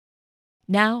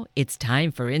Now it's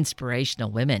time for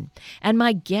Inspirational Women. And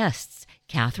my guests,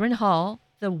 Catherine Hall,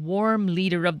 the warm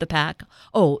leader of the pack.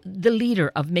 Oh, the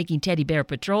leader of making Teddy Bear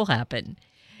Patrol happen.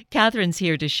 Catherine's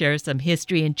here to share some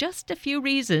history and just a few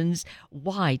reasons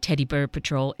why Teddy Bear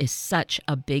Patrol is such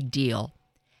a big deal.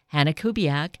 Hannah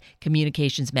Kubiak,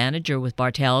 Communications Manager with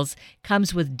Bartells,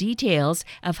 comes with details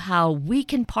of how we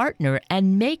can partner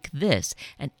and make this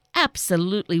an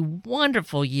absolutely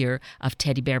wonderful year of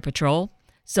Teddy Bear Patrol.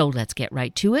 So let's get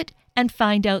right to it and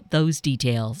find out those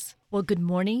details. Well, good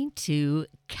morning to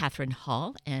Catherine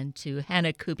Hall and to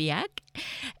Hannah Kubiak,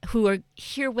 who are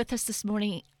here with us this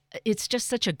morning. It's just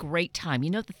such a great time.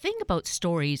 You know, the thing about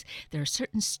stories, there are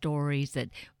certain stories that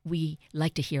we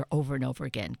like to hear over and over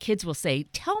again. Kids will say,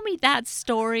 tell me that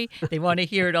story. They want to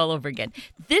hear it all over again.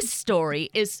 This story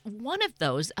is one of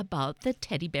those about the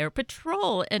Teddy Bear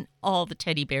Patrol and all the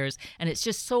teddy bears, and it's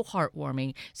just so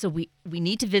heartwarming. So we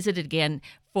need to visit it again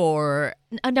for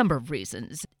a number of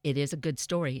reasons. It is a good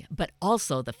story, but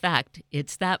also the fact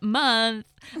it's that month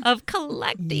of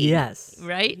collecting. Yes.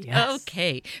 Right? Yes.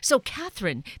 Okay. So,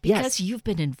 Catherine, because you've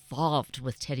been involved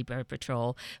with Teddy Bear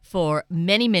Patrol for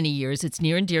many, many years, it's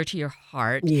near and dear to your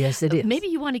heart. Yes, it is. Maybe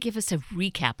you want to give us a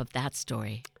recap of that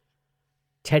story.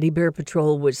 Teddy Bear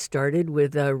Patrol was started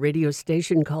with a radio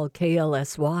station called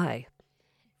KLSY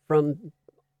from,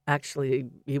 actually,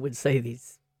 you would say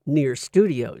these near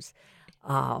studios.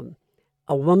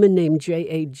 A woman named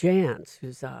J.A. Jans,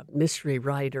 who's a mystery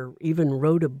writer, even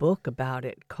wrote a book about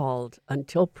it called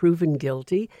Until Proven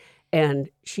Guilty, and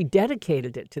she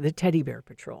dedicated it to the Teddy Bear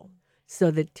Patrol. So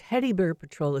the Teddy Bear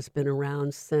Patrol has been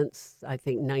around since, I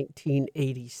think,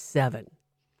 1987.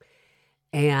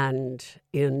 And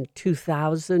in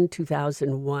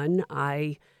 2001,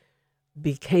 I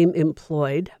became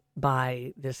employed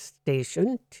by this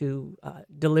station to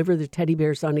deliver the teddy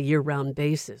bears on a year-round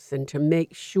basis and to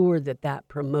make sure that that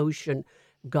promotion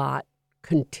got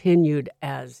continued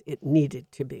as it needed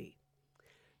to be.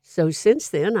 So since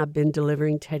then, I've been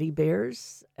delivering teddy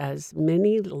bears. As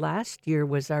many, last year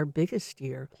was our biggest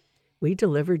year. We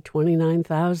delivered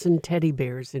 29,000 teddy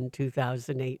bears in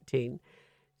 2018.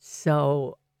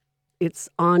 So it's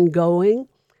ongoing.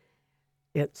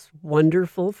 It's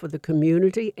wonderful for the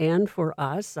community and for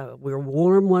us. We're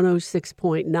Warm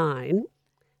 106.9.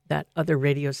 That other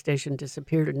radio station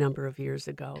disappeared a number of years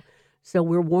ago. So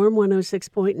we're Warm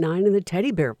 106.9 in the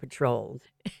Teddy Bear Patrol.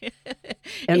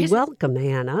 And welcome,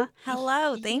 Hannah.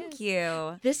 Hello, thank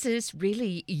you. This is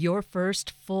really your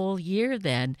first full year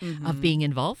then of being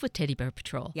involved with Teddy Bear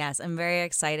Patrol. Yes, I'm very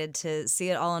excited to see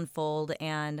it all unfold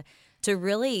and to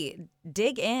really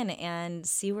dig in and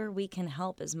see where we can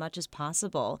help as much as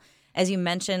possible. As you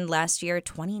mentioned last year,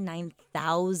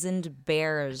 29,000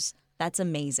 bears. That's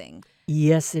amazing.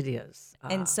 Yes, it is.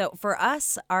 And so for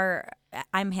us,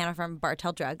 I'm Hannah from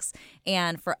Bartells Drugs,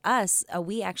 and for us,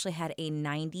 we actually had a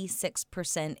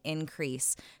 96%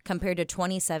 increase compared to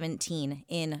 2017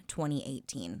 in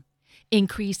 2018.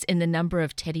 Increase in the number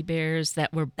of teddy bears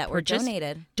that were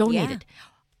donated. Donated. Yeah.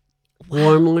 Wow.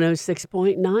 Warm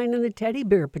 106.9 in the Teddy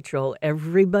Bear Patrol.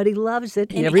 Everybody loves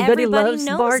it. And everybody loves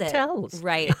knows Bartells. It.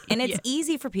 Right. And it's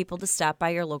easy for people to stop by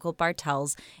your local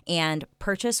Bartells and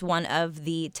purchase one of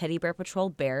the Teddy Bear Patrol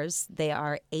bears. They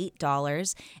are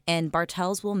 $8, and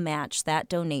Bartells will match that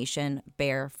donation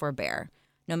bear for bear.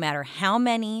 No matter how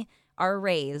many are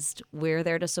raised, we're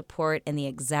there to support in the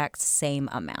exact same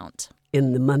amount.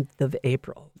 In the month of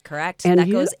April. Correct. And that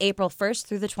goes April 1st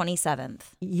through the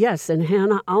 27th. Yes, and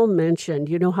Hannah, I'll mention,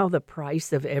 you know how the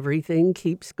price of everything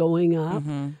keeps going up?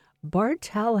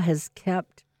 Bartell has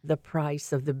kept the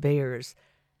price of the bears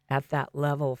at that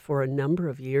level for a number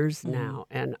of years now,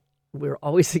 and we're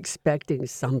always expecting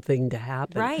something to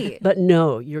happen. Right. But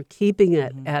no, you're keeping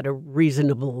it at a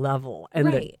reasonable level, and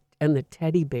Right. the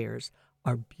teddy bears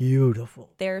are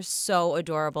beautiful. They're so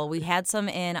adorable. We had some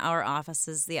in our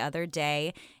offices the other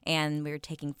day, and we were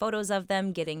taking photos of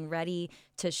them, getting ready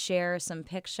to share some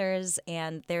pictures,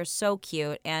 and they're so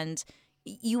cute. And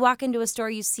you walk into a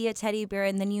store, you see a teddy bear,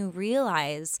 and then you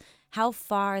realize how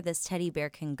far this teddy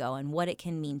bear can go and what it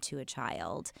can mean to a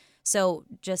child. So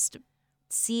just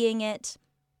seeing it,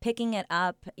 picking it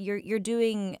up, you're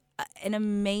doing an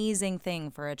amazing thing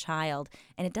for a child,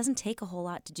 and it doesn't take a whole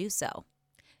lot to do so.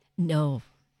 No.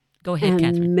 Go ahead, And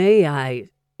Catherine. may I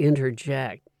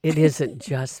interject? It isn't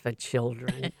just for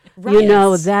children. Right. You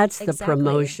know, that's the Exactly.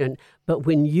 promotion. But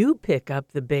when you pick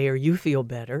up the bear, you feel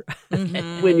better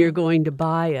when you're going to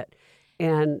buy it.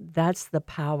 And that's the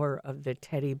power of the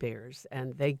teddy bears.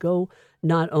 And they go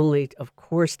not only, of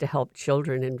course, to help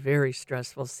children in very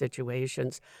stressful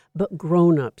situations, but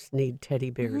grown-ups need teddy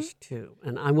bears too.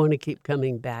 And I want to keep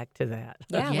coming back to that.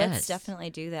 Yeah, Yes. let's definitely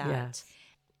do that. Yes.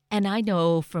 And I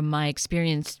know from my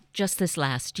experience just this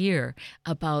last year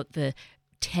about the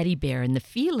teddy bear and the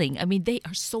feeling. I mean, they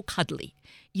are so cuddly.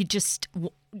 You just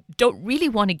don't really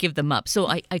want to give them up. So,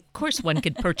 of course, one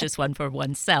could purchase one for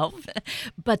oneself.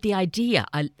 But the idea,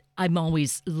 I'm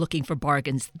always looking for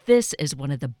bargains. This is one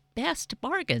of the best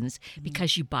bargains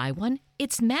because you buy one,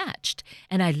 it's matched.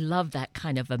 And I love that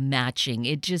kind of a matching.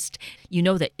 It just, you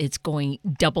know that it's going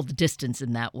double the distance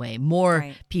in that way.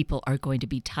 More people are going to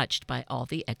be touched by all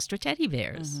the extra teddy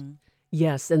bears.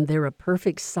 Yes, and they're a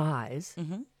perfect size.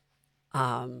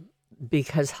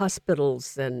 Because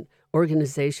hospitals and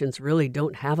organizations really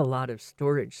don't have a lot of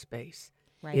storage space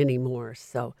anymore.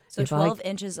 So, So 12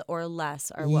 inches or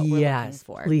less are what we're looking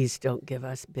for. Please don't give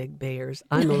us big bears.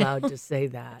 I'm allowed to say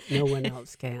that. No one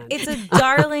else can. It's a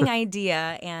darling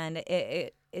idea, and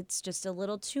it's just a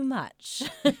little too much.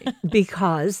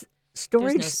 Because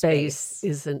storage no space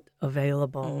isn't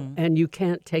available, and you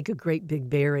can't take a great big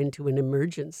bear into an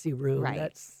emergency room. Right.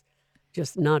 That's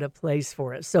just not a place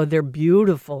for it. So they're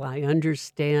beautiful. I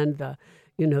understand the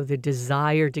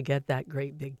desire to get that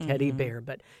great big teddy bear,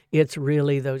 but it's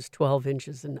really those 12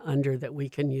 inches and under that we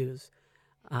can use.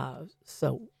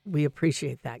 So we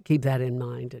appreciate that. Keep that in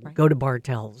mind and go to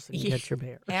Bartells and get your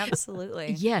bear.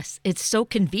 Absolutely. Yes, it's so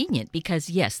convenient because,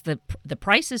 yes, the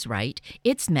price is right,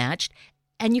 it's matched,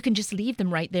 and you can just leave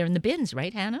them right there in the bins,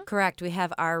 right, Hannah? Correct. We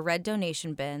have our red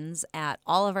donation bins at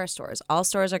all of our stores. All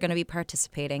stores are going to be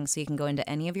participating, so you can go into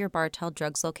any of your Bartell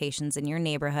Drugs locations in your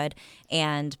neighborhood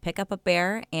and pick up a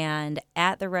bear. And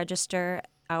at the register,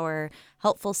 our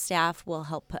helpful staff will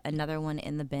help put another one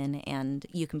in the bin, and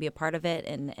you can be a part of it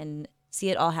and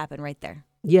see it all happen right there.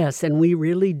 Yes, and we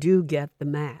really do get the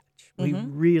match. We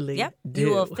really do. You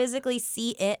will physically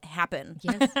see it happen.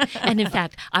 Yes. And in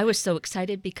fact, I was so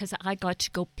excited because I got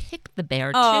to go pick the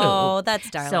bear, too. Oh,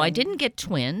 that's darling. So I didn't get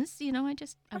twins.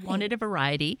 I wanted a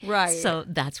variety. Right. So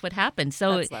that's what happened.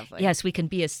 So, That's lovely. yes, we can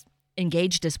be as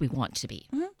engaged as we want to be.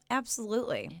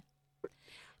 Absolutely.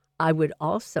 I would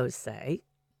also say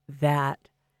that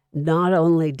not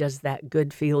only does that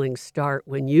good feeling start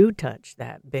when you touch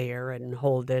that bear and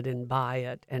hold it and buy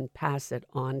it and pass it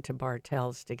on to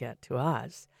Bartells to get to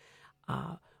us,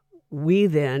 we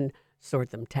then sort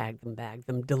them, tag them, bag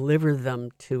them, deliver them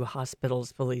to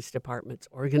hospitals, police departments,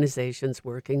 organizations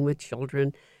working with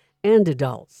children and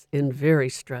adults in very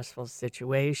stressful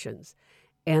situations.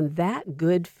 And that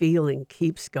good feeling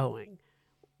keeps going.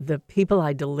 The people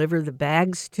I deliver the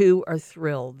bags to are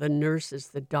thrilled, the nurses,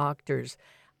 the doctors.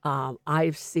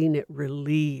 I've seen it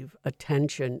relieve a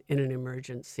tension in an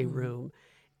emergency room.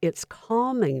 It's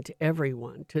calming to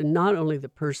everyone, to not only the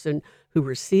person who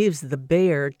receives the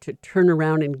bear to turn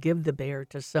around and give the bear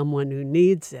to someone who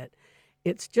needs it.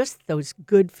 It's just those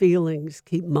good feelings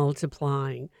keep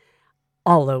multiplying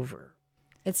all over.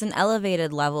 It's an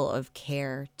elevated level of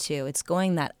care, too. It's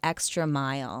going that extra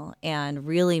mile and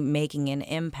really making an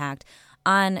impact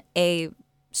on a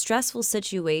stressful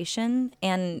situation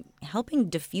and helping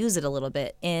diffuse it a little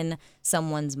bit in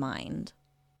someone's mind.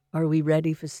 Are we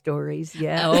ready for stories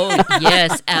yet? Oh,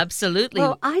 yes, absolutely.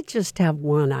 Well, I just have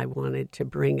one I wanted to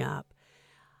bring up.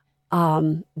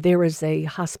 There is a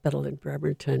hospital in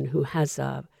Bremerton who has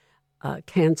a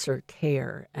cancer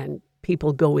care, and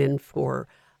people go in for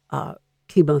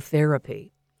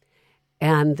chemotherapy.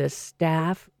 And the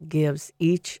staff gives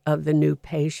each of the new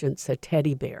patients a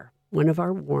teddy bear, one of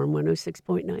our warm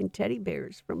 106.9 teddy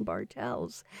bears from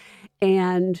Bartells.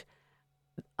 And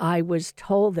I was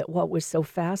told that what was so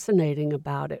fascinating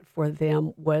about it for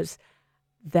them was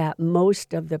that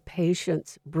most of the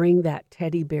patients bring that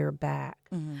teddy bear back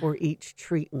for each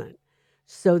treatment.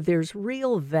 So there's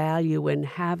real value in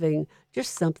having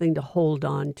just something to hold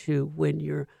on to when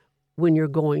you're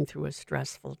going through a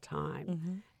stressful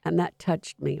time. And that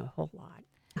touched me a whole lot.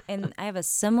 And I have a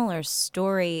similar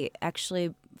story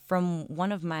actually from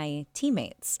one of my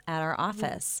teammates at our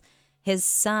office. His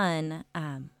son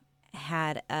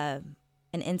had an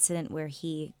incident where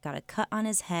he got a cut on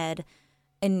his head,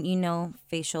 and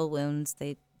facial wounds,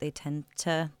 they tend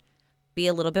to be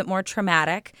a little bit more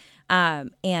traumatic,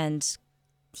 and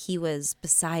he was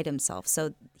beside himself.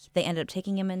 So they ended up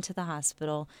taking him into the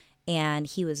hospital, and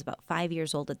he was about 5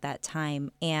 years old at that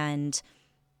time, and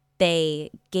they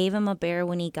gave him a bear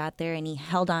when he got there, and he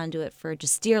held on to it for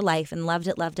just dear life and loved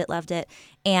it.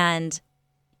 And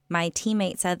my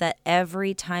teammate said that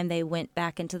every time they went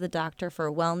back into the doctor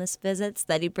for wellness visits,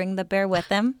 that he'd bring the bear with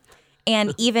him.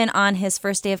 And even on his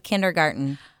first day of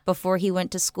kindergarten, before he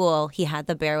went to school, he had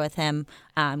the bear with him,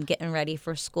 getting ready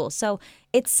for school. So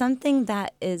it's something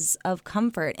that is of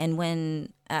comfort. And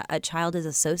when a child is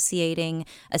associating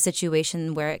a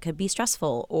situation where it could be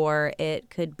stressful or it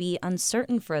could be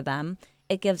uncertain for them,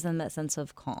 it gives them that sense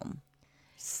of calm.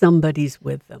 Somebody's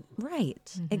with them.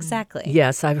 Right, exactly.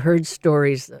 Yes, I've heard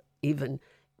stories, even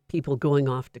people going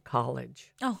off to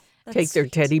college. Oh, that's Take their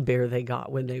sweet. teddy bear they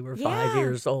got when they were 5 Yeah.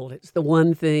 years old. It's the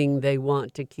one thing they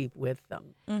want to keep with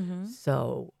them. Mm-hmm.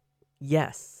 So,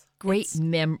 yes. Great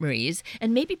memories,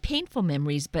 and maybe painful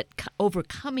memories, but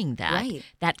overcoming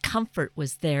that comfort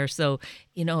was there. So,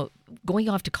 going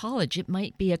off to college, it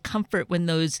might be a comfort when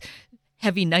those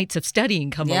heavy nights of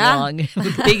studying come along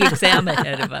with a big exam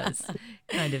ahead of us,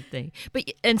 kind of thing.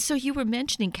 And so you were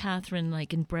mentioning, Catherine,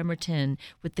 like in Bremerton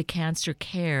with the cancer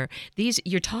care,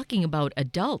 you're talking about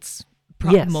adults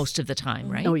Yes. most of the time,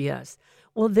 right? Oh, yes.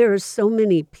 Well, there are so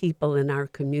many people in our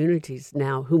communities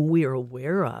now whom we are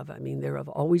aware of. I mean, there have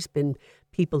always been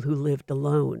people who lived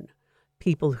alone,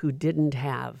 people who didn't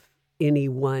have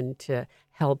anyone to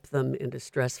help them in a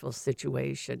stressful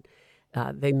situation.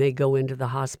 They may go into the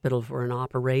hospital for an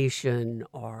operation,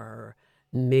 or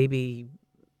maybe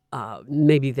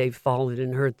they've fallen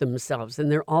and hurt themselves,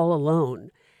 and they're all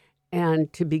alone.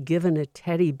 And to be given a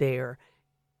teddy bear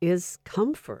is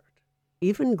comfort.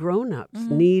 Even grown-ups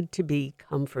need to be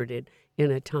comforted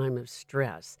in a time of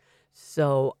stress.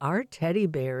 So our teddy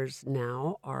bears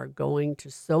now are going to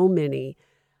so many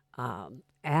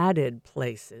added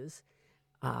places.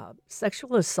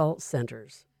 Sexual assault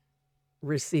centers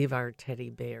receive our teddy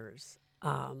bears.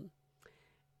 And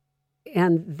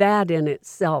that in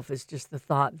itself is just the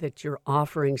thought that you're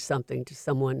offering something to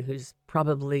someone who's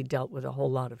probably dealt with a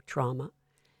whole lot of trauma.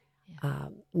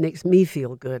 Makes me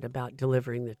feel good about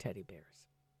delivering the teddy bears.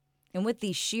 And with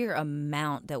the sheer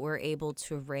amount that we're able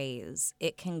to raise,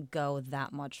 it can go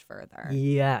that much further.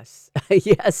 Yes,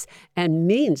 yes, and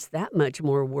means that much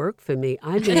more work for me.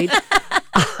 I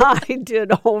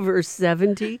did over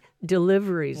 70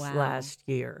 deliveries last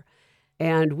year,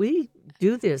 and we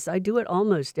do this. I do it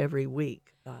almost every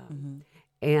week,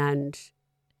 and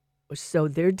so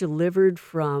they're delivered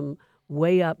from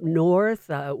way up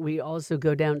north. We also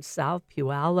go down south,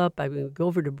 Puyallup. I mean, go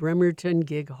over to Bremerton,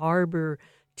 Gig Harbor,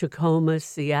 Tacoma,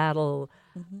 Seattle,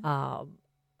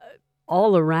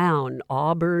 all around,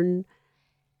 Auburn,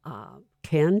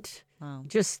 Kent,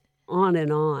 just on.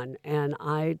 And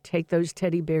I take those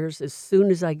teddy bears as soon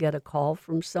as I get a call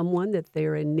from someone that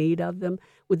they're in need of them.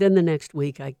 Within the next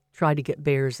week, I try to get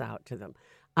bears out to them.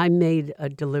 I made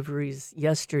deliveries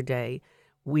yesterday.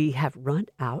 We have run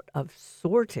out of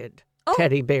sorted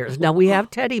teddy bears. Now, we have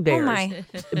teddy bears,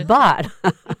 but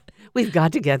we've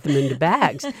got to get them into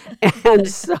bags. And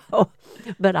so,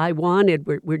 but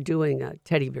we're doing a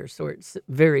teddy bear sorts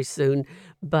very soon,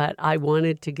 but I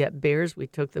wanted to get bears. We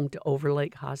took them to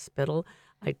Overlake Hospital.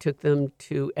 I took them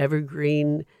to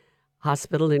Evergreen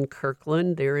Hospital in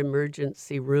Kirkland, their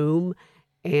emergency room.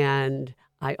 And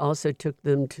I also took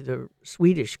them to the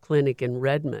Swedish clinic in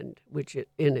Redmond, which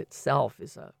in itself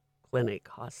is a clinic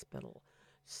hospital.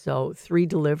 So 3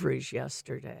 deliveries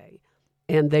yesterday.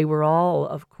 And they were all,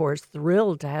 of course,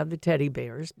 thrilled to have the teddy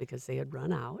bears because they had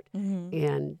run out.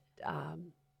 And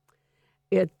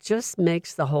it just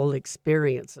makes the whole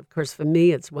experience, of course, for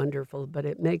me it's wonderful, but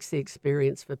it makes the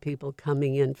experience for people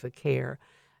coming in for care,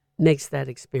 makes that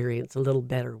experience a little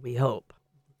better, we hope.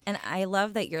 And I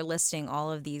love that you're listing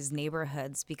all of these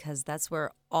neighborhoods because that's where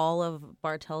all of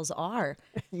Bartells are.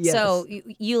 Yes. So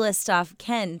you list off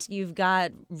Kent, you've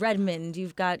got Redmond,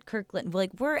 you've got Kirkland.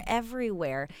 Like, we're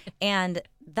everywhere. And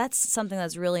that's something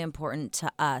that's really important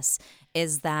to us,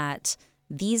 is that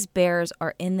these bears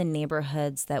are in the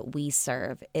neighborhoods that we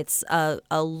serve. It's a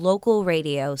local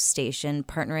radio station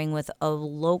partnering with a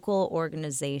local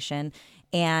organization.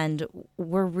 And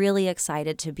we're really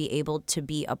excited to be able to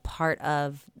be a part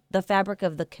of the fabric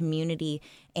of the community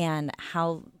and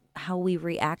how we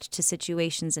react to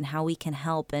situations and how we can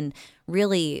help and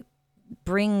really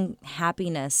bring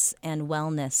happiness and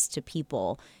wellness to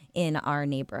people in our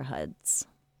neighborhoods.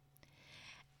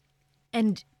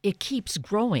 And it keeps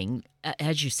growing.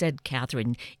 As you said,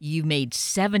 Catherine, you made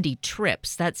 70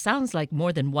 trips. That sounds like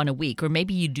more than one a week, or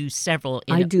maybe you do several.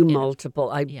 I do multiple.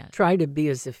 I try to be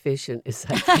as efficient as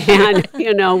I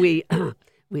can.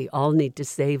 We all need to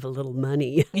save a little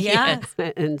money. Yeah.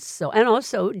 And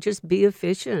also just be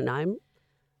efficient. I'm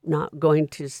not going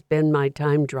to spend my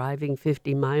time driving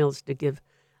 50 miles to give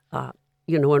an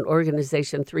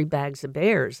organization 3 bags of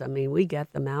bears. I mean, we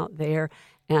get them out there.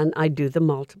 And I do the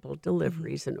multiple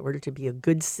deliveries in order to be a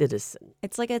good citizen.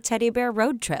 It's like a teddy bear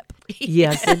road trip.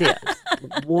 Yes, it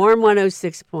is. Warm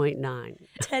 106.9.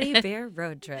 Teddy bear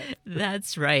road trip.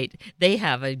 That's right. They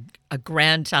have a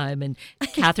grand time. And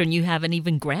Catherine, you have an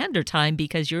even grander time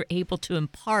because you're able to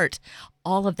impart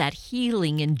all of that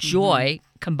healing and joy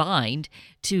combined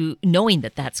to knowing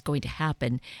that that's going to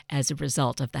happen as a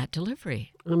result of that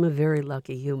delivery. I'm a very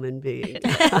lucky human being.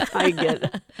 I get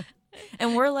it.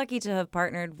 And we're lucky to have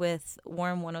partnered with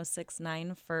Warm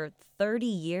 106.9 for 30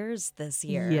 years this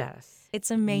year. Yes.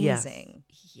 It's amazing.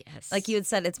 Yes. Like you had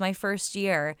said, it's my first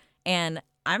year, and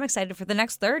I'm excited for the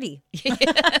next 30.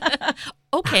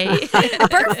 Okay.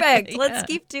 Perfect. Yeah. Let's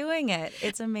keep doing it.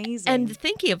 It's amazing. And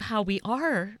thinking of how we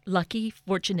are lucky,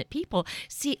 fortunate people,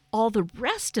 see, all the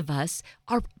rest of us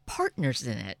are partners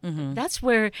in it. That's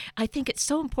where I think it's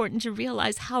so important to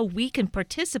realize how we can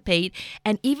participate.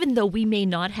 And even though we may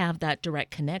not have that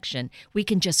direct connection, we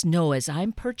can just know as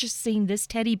I'm purchasing this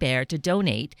teddy bear to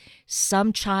donate,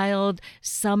 some child,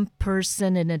 some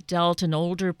person, an adult, an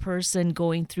older person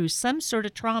going through some sort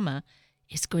of trauma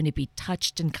is going to be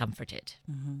touched and comforted.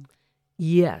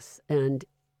 Yes, and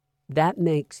that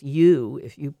makes you,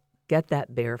 if you get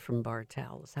that bear from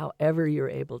Bartells, however you're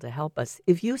able to help us,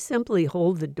 if you simply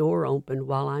hold the door open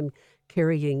while I'm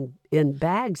carrying in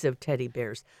bags of teddy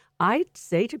bears, I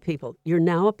say to people, you're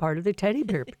now a part of the Teddy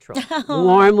Bear Patrol,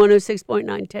 Warm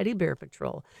 106.9 Teddy Bear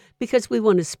Patrol, because we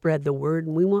want to spread the word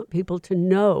and we want people to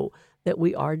know that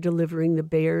we are delivering the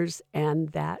bears and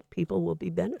that people will be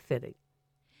benefiting.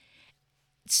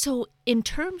 So in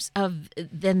terms of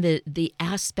then the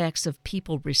aspects of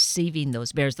people receiving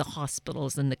those bears, the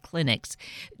hospitals and the clinics,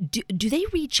 do they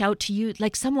reach out to you,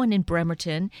 like someone in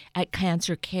Bremerton at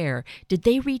Cancer Care, did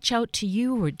they reach out to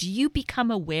you or do you become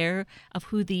aware of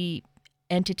who the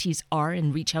entities are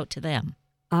and reach out to them?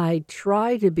 I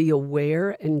try to be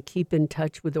aware and keep in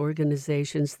touch with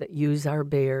organizations that use our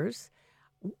bears.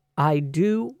 I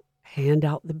do hand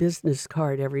out the business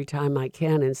card every time I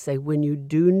can and say, when you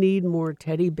do need more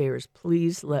teddy bears,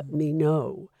 please let me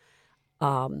know.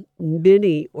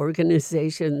 Many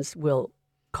organizations will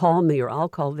call me or I'll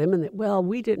call them and, well,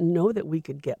 we didn't know that we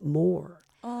could get more.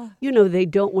 Oh. You know, they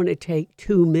don't want to take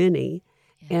too many.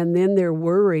 Yeah. And then they're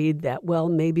worried that, well,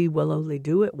 maybe we'll only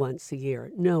do it once a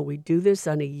year. No, we do this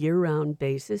on a year-round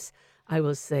basis. I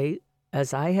will say,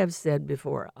 as I have said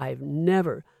before, I've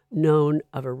never known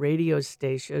of a radio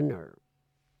station or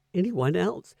anyone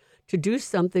else to do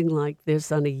something like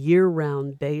this on a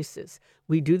year-round basis.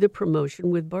 We do the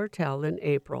promotion with Bartell in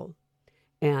April,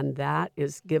 and that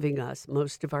is giving us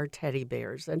most of our teddy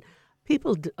bears. And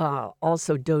people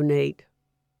also donate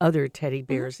other teddy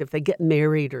bears if they get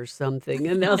married or something,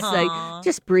 and they'll say,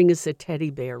 just bring us a teddy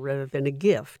bear rather than a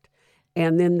gift.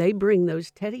 And then they bring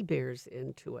those teddy bears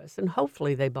into us, and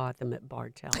hopefully they bought them at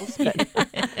Bartells,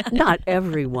 but not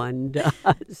everyone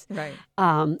does. Right.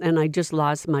 And I just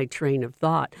lost my train of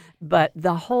thought. But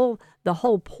the whole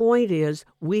point is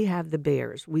we have the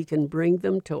bears. We can bring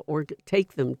them to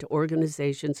take them to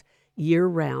organizations year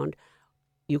round.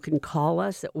 You can call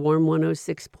us at Warm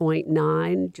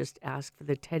 106.9. Just ask for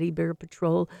the Teddy Bear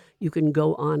Patrol. You can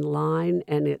go online,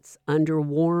 and it's under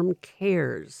Warm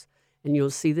Cares. And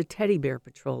you'll see the Teddy Bear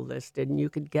Patrol listed, and you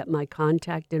can get my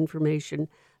contact information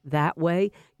that way.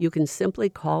 You can simply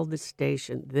call the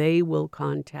station. They will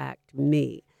contact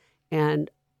me,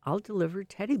 and I'll deliver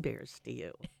teddy bears to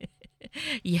you.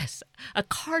 Yes, a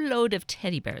carload of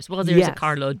teddy bears. Well, there's a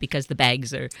carload because the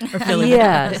bags are filling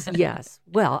Yes, yes.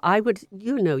 Well, I would,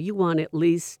 you want at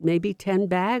least maybe 10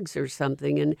 bags or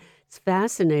something, and it's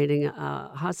fascinating. A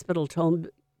hospital told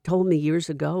me years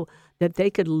ago that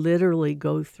they could literally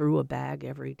go through a bag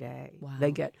every day. Wow.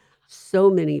 They get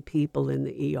so many people in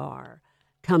the ER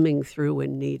coming through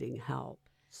and needing help.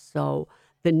 So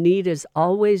the need is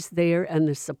always there and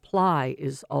the supply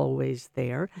is always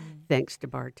there, thanks to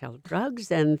Bartell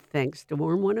Drugs and thanks to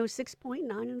Warm 106.9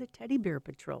 and the Teddy Bear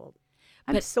Patrol.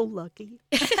 I'm so lucky.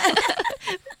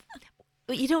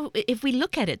 If we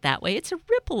look at it that way, it's a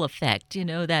ripple effect,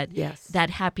 that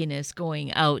happiness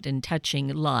going out and touching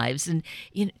lives. And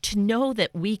to know that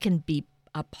we can be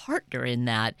a partner in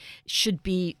that should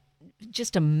be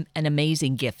just an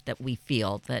amazing gift that we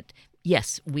feel that,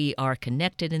 yes, we are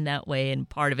connected in that way and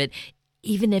part of it.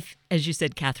 Even if, as you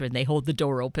said, Catherine, they hold the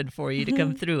door open for you to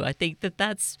come through. I think that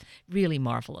that's really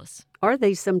marvelous. Or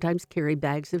they sometimes carry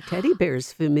bags of teddy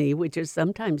bears for me, which is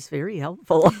sometimes very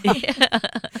helpful.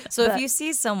 So if you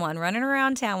see someone running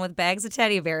around town with bags of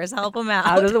teddy bears, help them out.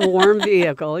 Out of the warm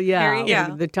vehicle, There you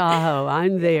go. the Tahoe.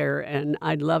 I'm there, and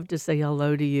I'd love to say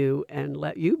hello to you and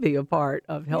let you be a part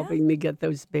of helping me get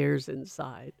those bears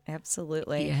inside.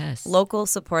 Absolutely. Yes. Local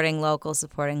supporting local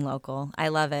supporting local. I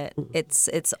love it.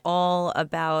 It's all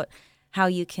about how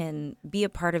you can be a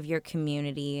part of your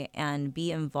community and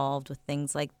be involved with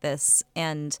things like this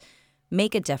and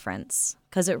make a difference,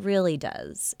 because it really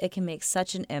does. It can make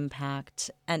such an impact.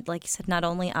 And like you said, not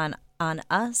only on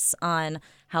us, on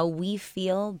how we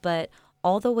feel, but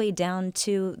all the way down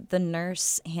to the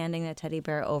nurse handing a teddy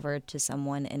bear over to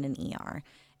someone in an ER.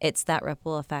 It's that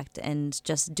ripple effect, and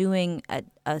just doing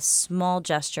a small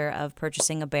gesture of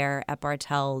purchasing a bear at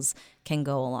Bartells can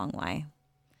go a long way.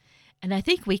 And I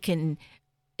think we can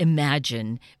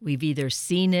imagine, we've either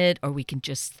seen it or we can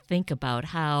just think about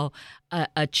how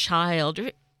a child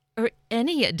or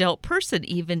any adult person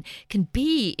even can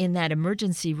be in that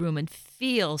emergency room and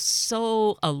feel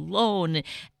so alone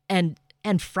and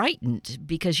frightened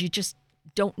because you just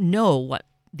don't know what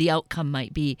the outcome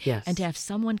might be. Yes. And to have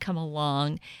someone come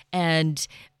along, and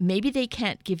maybe they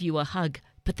can't give you a hug,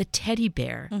 but the teddy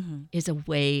bear is a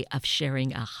way of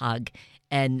sharing a hug.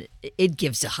 And it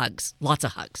gives hugs, lots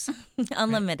of hugs.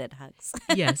 Unlimited hugs.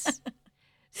 Yes.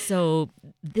 So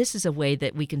this is a way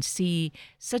that we can see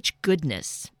such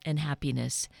goodness and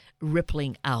happiness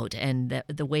rippling out, and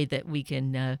the way that we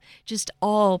can just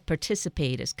all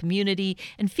participate as community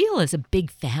and feel as a big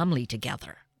family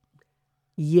together.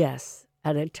 Yes,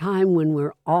 at a time when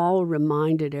we're all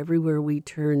reminded everywhere we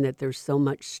turn that there's so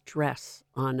much stress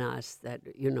on us, that,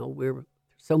 we're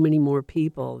so many more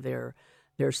people,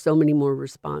 there's so many more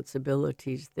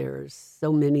responsibilities, there's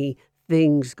so many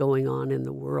things going on in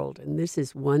the world, and this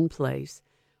is one place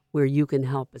where you can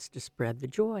help us to spread the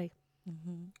joy.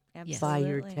 Absolutely. Buy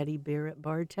your teddy bear at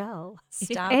Bartell.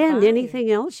 Stop And by.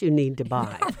 anything else you need to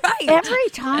buy. Right. Every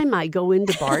time I go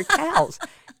into Bartell's,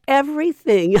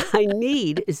 everything I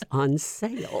need is on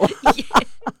sale.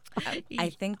 I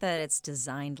think that it's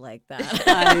designed like that.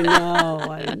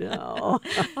 I know.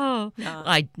 Oh,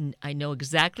 I know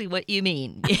exactly what you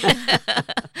mean.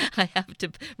 I have to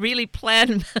really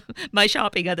plan my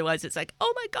shopping, otherwise it's like,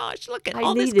 oh my gosh, look at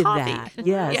all this coffee. That.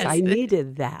 Yes, I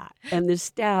needed that. And the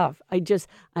staff,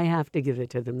 I have to give it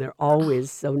to them. They're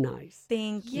always so nice.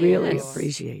 Thank you. Really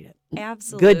appreciate it.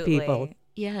 Absolutely. Good people.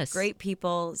 Yes. Great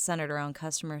people centered around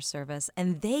customer service,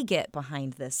 and they get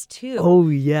behind this too. Oh,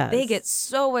 yes. They get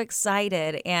so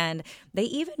excited, and they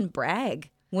even brag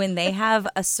when they have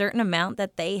a certain amount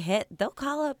that they hit. They'll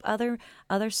call up other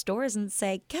stores and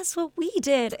say, guess what we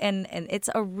did? And it's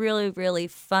a really, really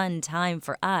fun time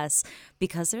for us,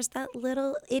 because there's that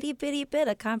little itty bitty bit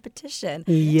of competition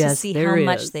to see how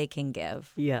much they can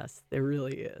give. Yes, there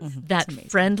really is. That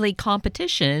friendly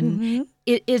competition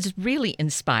it is really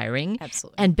inspiring.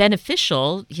 Absolutely. And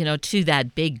beneficial, to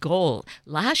that big goal.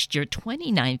 Last year,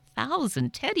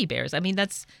 29,000 teddy bears. I mean,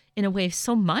 that's in a way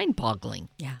so mind-boggling.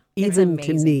 Yeah. Even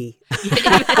to me.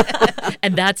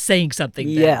 And that's saying something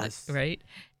then, Yes. right?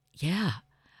 Yeah.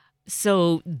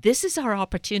 So this is our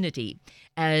opportunity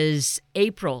as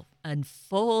April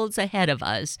unfolds ahead of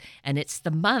us, and it's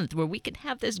the month where we can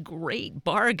have this great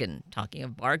bargain, talking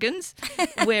of bargains,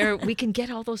 where we can get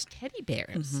all those teddy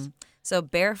bears. So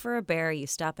bear for a bear, you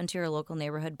stop into your local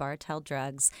neighborhood Bartell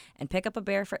Drugs and pick up a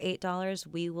bear for $8.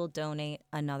 We will donate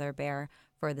another bear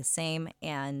for the same.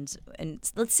 And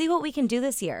let's see what we can do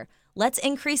this year. Let's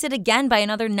increase it again by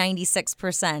another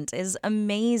 96%. It is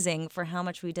amazing for how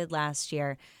much we did last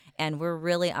year. And we're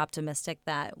really optimistic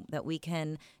that we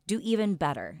can do even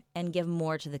better and give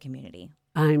more to the community.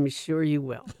 I'm sure you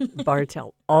will.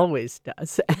 Bartell always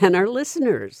does. And our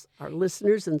listeners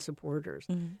and supporters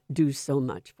do so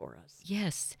much for us.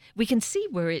 Yes, we can see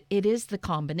where it is the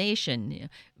combination.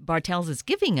 Bartells is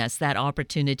giving us that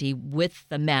opportunity with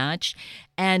the match,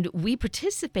 and we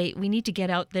participate. We need to get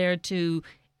out there to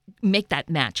make that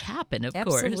match happen, of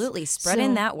course. Absolutely.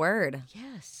 Spreading that word.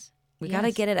 Yes. We got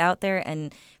to get it out there.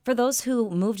 And for those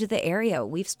who move to the area,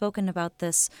 we've spoken about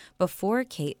this before,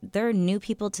 Kate. There are new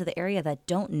people to the area that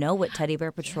don't know what Teddy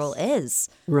Bear Patrol is.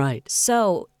 Right.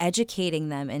 So educating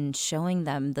them and showing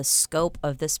them the scope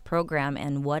of this program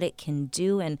and what it can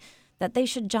do, and that they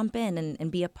should jump in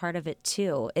and be a part of it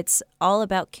too. It's all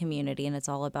about community, and it's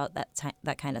all about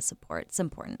that kind of support. It's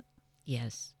important.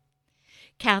 Yes.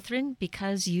 Catherine,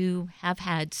 because you have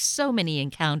had so many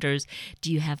encounters,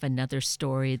 do you have another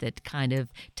story that kind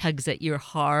of tugs at your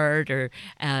heart or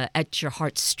at your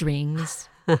heartstrings?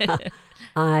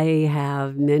 I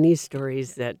have many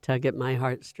stories that tug at my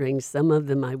heartstrings. Some of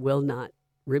them I will not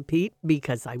repeat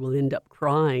because I will end up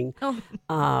crying. Oh.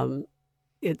 Um,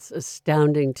 it's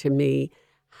astounding to me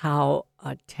how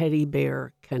a teddy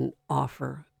bear can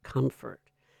offer comfort.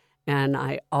 And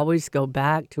I always go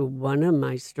back to one of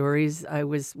my stories. I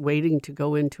was waiting to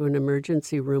go into an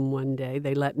emergency room one day.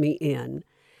 They let me in,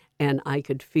 and I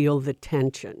could feel the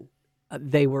tension.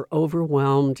 They were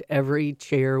overwhelmed. Every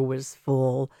chair was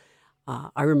full.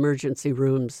 Our emergency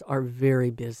rooms are very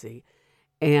busy.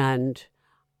 And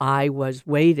I was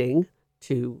waiting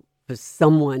for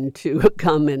someone to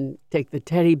come and take the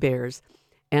teddy bears.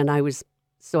 And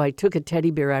so I took a teddy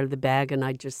bear out of the bag and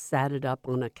I just sat it up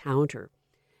on a counter.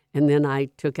 And then I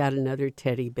took out another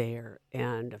teddy bear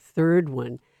and a third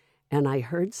one. And I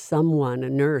heard someone, a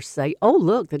nurse, say, "Oh,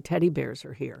 look, the teddy bears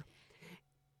are here."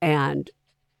 And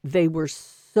they were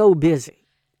so busy.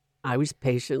 I was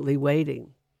patiently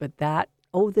waiting. But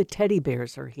the teddy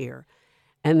bears are here.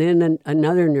 And then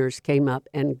another nurse came up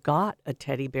and got a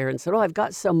teddy bear and said, "Oh, I've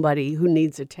got somebody who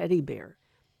needs a teddy bear."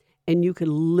 And you could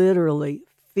literally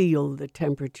feel the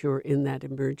temperature in that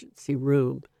emergency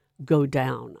room go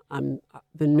down.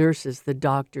 The nurses, the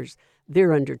doctors,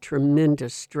 they're under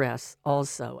tremendous stress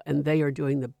also, and they are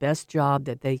doing the best job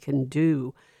that they can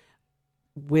do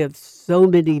with so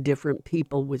many different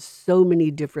people with so many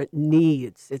different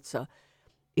needs.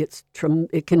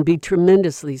 It can be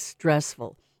tremendously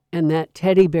stressful, and that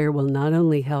teddy bear will not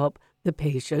only help the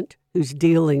patient who's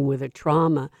dealing with a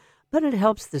trauma, but it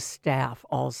helps the staff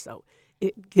also.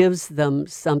 It gives them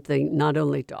something not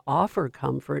only to offer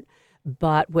comfort,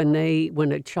 but when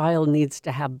a child needs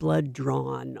to have blood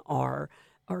drawn or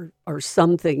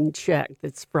something checked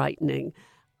that's frightening,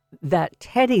 that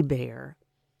teddy bear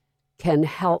can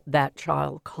help that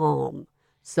child calm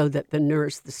so that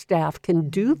the staff can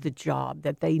do the job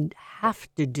that they have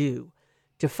to do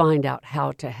to find out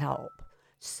how to help.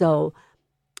 So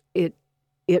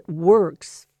it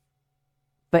works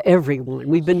for everyone.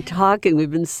 We've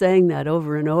been saying that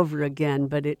over and over again,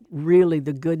 but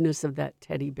the goodness of that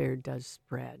teddy bear does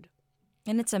spread.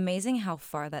 And it's amazing how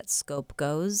far that scope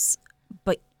goes,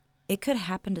 but it could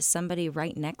happen to somebody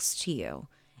right next to you,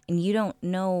 and you don't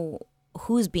know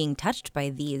who's being touched by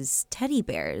these teddy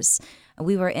bears.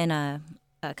 We were in a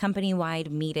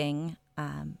company-wide meeting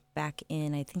back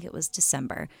in, I think it was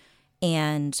December,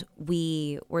 and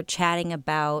we were chatting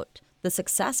about the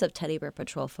success of Teddy Bear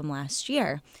Patrol from last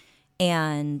year.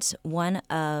 And one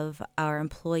of our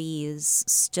employees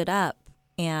stood up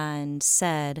and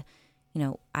said,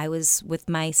 I was with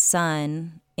my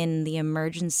son in the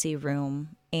emergency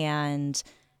room, and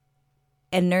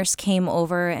a nurse came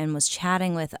over and was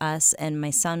chatting with us, and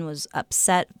my son was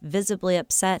upset, visibly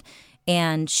upset,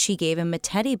 and she gave him a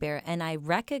teddy bear, and I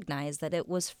recognized that it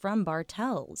was from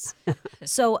Bartells.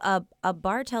 So a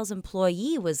Bartells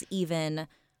employee was even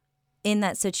in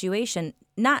that situation,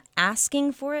 not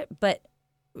asking for it, but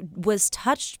was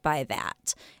touched by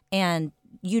that. And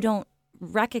you don't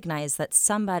recognize that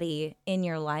somebody in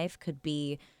your life could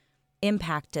be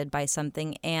impacted by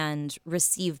something and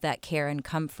receive that care and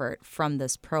comfort from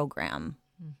this program.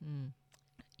 Mm-hmm.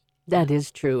 That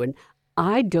is true. And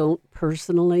I don't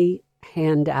personally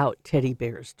hand out teddy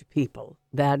bears to people.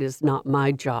 That is not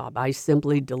my job. I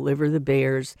simply deliver the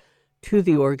bears to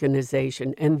the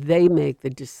organization, and they make the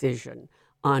decision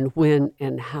on when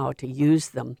and how to use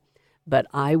them. But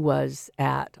I was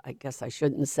I guess I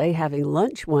shouldn't say, having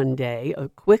lunch one day, a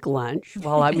quick lunch,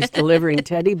 while I was delivering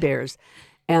teddy bears,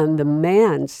 and the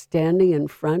man standing in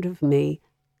front of me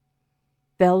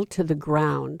fell to the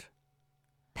ground,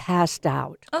 passed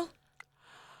out. Oh.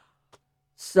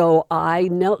 So I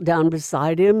knelt down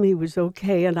beside him. He was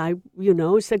okay, and I,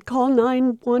 said, "Call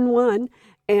 911,"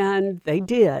 and they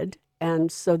did.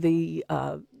 And so the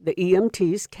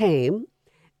EMTs came,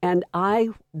 and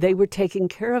they were taking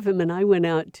care of him. And I went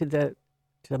out to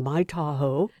my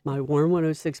Tahoe, my Warm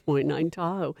 106.9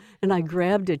 Tahoe, and I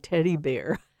grabbed a teddy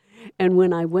bear. And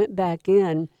when I went back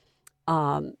in,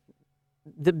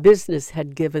 the business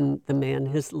had given the man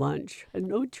his lunch at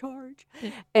no charge,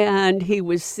 and he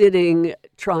was sitting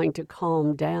trying to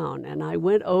calm down. And I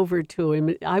went over to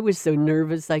him. I was so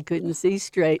nervous I couldn't see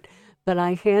straight, but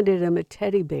I handed him a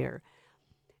teddy bear.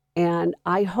 And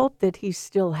I hope that he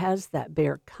still has that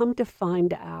bear. Come to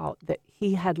find out that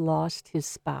he had lost his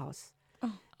spouse.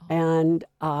 Oh. And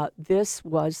this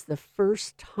was the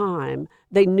first time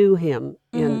they knew him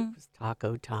in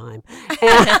taco time.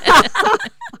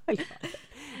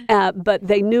 But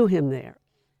they knew him there.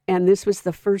 And this was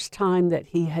the first time that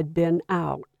he had been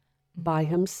out by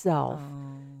himself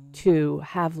to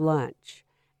have lunch.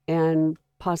 And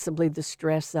possibly the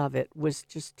stress of it was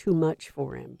just too much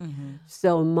for him. Mm-hmm.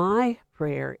 So my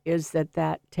prayer is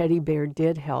that teddy bear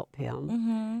did help him.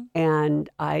 Mm-hmm. And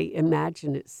I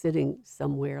imagine it sitting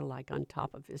somewhere like on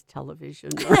top of his television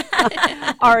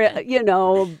or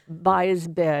by his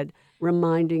bed,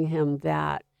 reminding him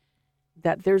that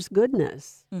there's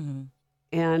goodness. Mm-hmm.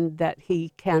 And that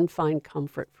he can find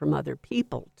comfort from other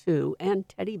people, too, and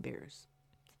teddy bears.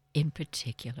 In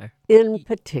particular.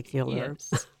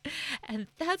 Yes. And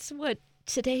that's what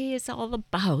today is all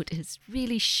about, is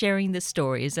really sharing the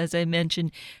stories. As I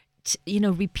mentioned,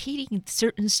 repeating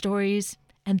certain stories.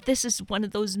 And this is one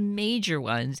of those major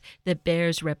ones that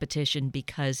bears repetition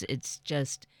because it's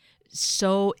just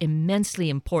so immensely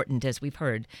important, as we've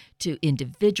heard, to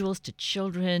individuals, to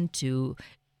children, to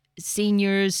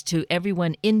seniors, to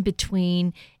everyone in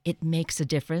between. It makes a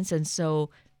difference. And so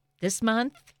this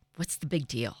month, what's the big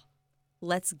deal?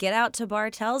 Let's get out to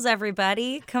Bartells,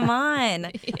 everybody. Come on.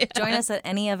 Yeah. Join us at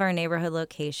any of our neighborhood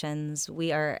locations.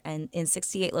 We are in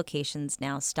 68 locations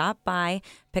now. Stop by,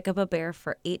 pick up a bear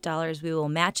for $8. We will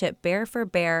match it bear for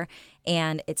bear,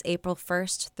 and it's April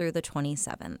 1st through the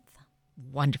 27th.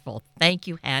 Wonderful. Thank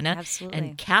you, Hannah. Absolutely.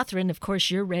 And Catherine, of course,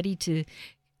 you're ready to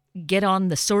get on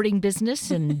the sorting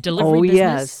business and delivery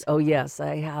business? Oh, yes.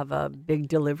 I have a big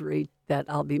delivery that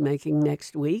I'll be making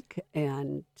next week.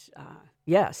 And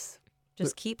yes.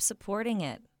 Just keep supporting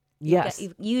it. Yes.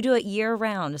 You do it year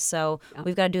round. So Yeah.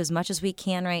 we've got to do as much as we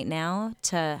can right now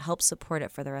to help support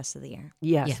it for the rest of the year.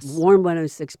 Yes. Warm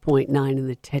 106.9 and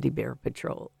the Teddy Bear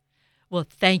Patrol. Well,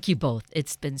 thank you both.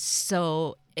 It's been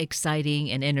so exciting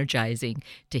and energizing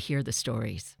to hear the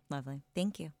stories. Lovely.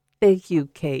 Thank you. Thank you,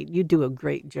 Kate. You do a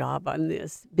great job on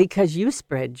this because you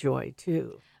spread joy,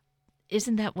 too.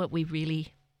 Isn't that what we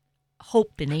really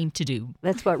hope and aim to do?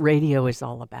 That's what radio is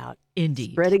all about.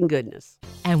 Indeed. Spreading goodness.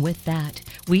 And with that,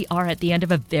 we are at the end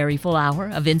of a very full hour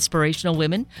of Inspirational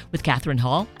Women with Catherine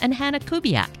Hall and Hannah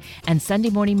Kubiak, and Sunday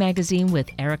Morning Magazine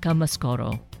with Erica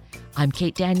Moscoro. I'm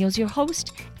Kate Daniels, your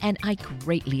host, and I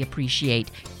greatly appreciate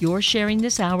your sharing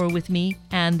this hour with me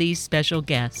and these special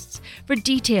guests. For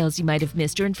details you might have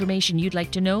missed or information you'd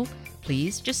like to know,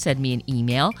 please just send me an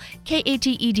email,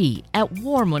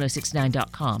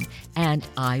 kated@warm1069.com, and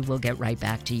I will get right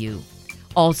back to you.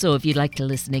 Also, if you'd like to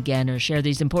listen again or share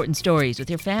these important stories with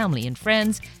your family and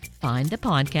friends, find the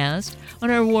podcast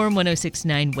on our Warm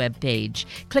 1069 webpage.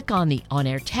 Click on the On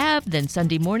Air tab, then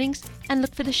Sunday mornings, and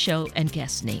look for the show and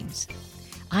guest names.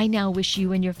 I now wish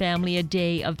you and your family a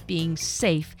day of being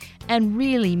safe and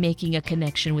really making a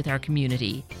connection with our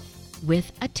community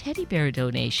with a teddy bear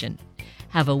donation.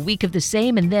 Have a week of the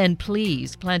same, and then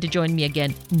please plan to join me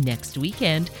again next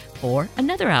weekend for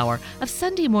another hour of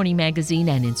Sunday Morning Magazine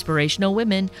and Inspirational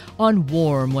Women on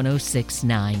Warm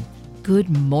 1069. Good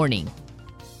morning.